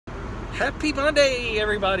Happy Monday,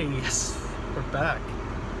 everybody! Yes, we're back.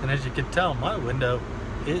 And as you can tell, my window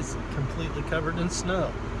is completely covered in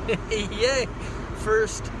snow. Yay!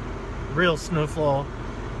 First real snowfall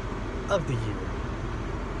of the year.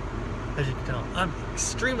 As you can tell, I'm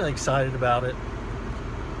extremely excited about it.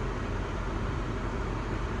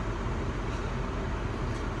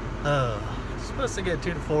 Supposed to get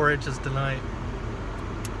 2 to 4 inches tonight.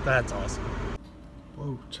 That's awesome.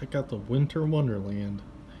 Whoa, check out the winter wonderland.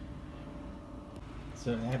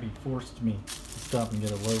 So Abby forced me to stop and get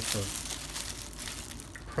a loaf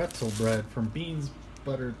of pretzel bread from Beans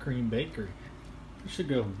Buttercream Bakery. It should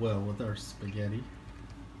go well with our spaghetti.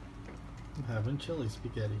 I'm having chili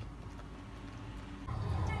spaghetti.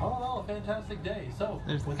 Oh, a fantastic day. So,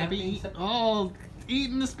 There's with Abby that being said,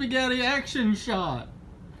 eating the spaghetti action shot.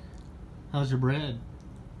 How's your bread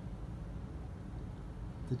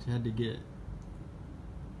that you had to get?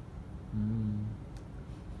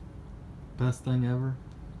 Best thing ever.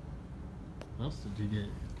 What else did you get?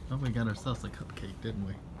 Oh, we got ourselves a cupcake, didn't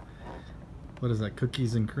we? What is that?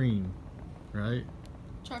 Cookies and cream, right?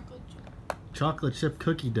 Chocolate chip. Chocolate chip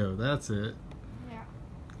cookie dough, that's it. Yeah.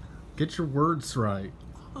 Get your words right.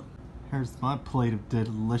 Here's my plate of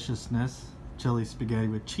deliciousness. Chili spaghetti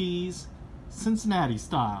with cheese. Cincinnati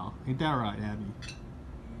style. Ain't that right, Abby?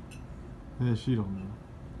 Yeah, she don't know.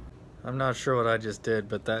 I'm not sure what I just did,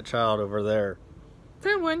 but that child over there,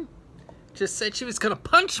 that one, just said she was gonna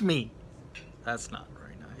punch me. That's not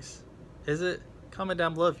very nice. Is it? Comment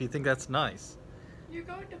down below if you think that's nice. You're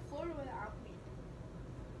going to Florida without me.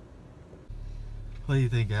 What do you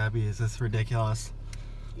think, Abby? Is this ridiculous?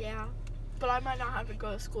 Yeah. But I might not have to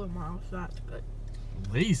go to school tomorrow, so that's good.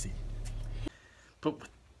 Lazy. But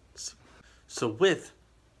so with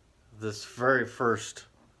this very first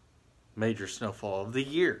major snowfall of the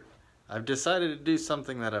year, I've decided to do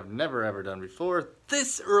something that I've never ever done before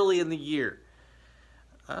this early in the year.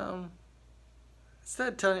 Instead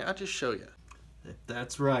of telling you, I'll just show you.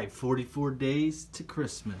 That's right, 44 days to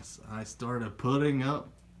Christmas. I started putting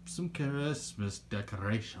up some Christmas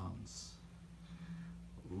decorations.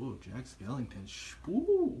 Ooh, Jack Skellington,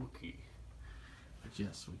 spooky. But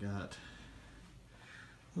yes, we got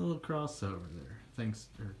a little crossover there.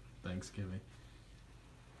 Thanksgiving.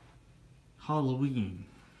 Halloween.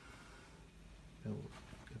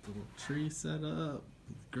 Get the little tree set up,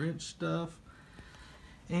 Grinch stuff,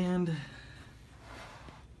 and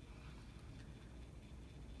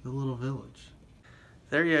the little village.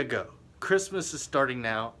 There you go. Christmas is starting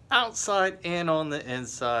now, outside and on the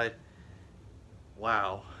inside.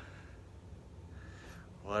 Wow.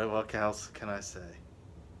 What else can I say?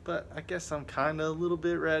 But I guess I'm kind of a little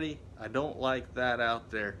bit ready. I don't like that out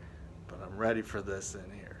there, but I'm ready for this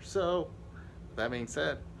in here. So, with that being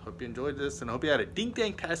said, hope you enjoyed this and hope you had a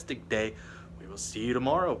ding-dang-tastic day. We will see you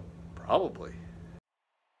tomorrow, probably.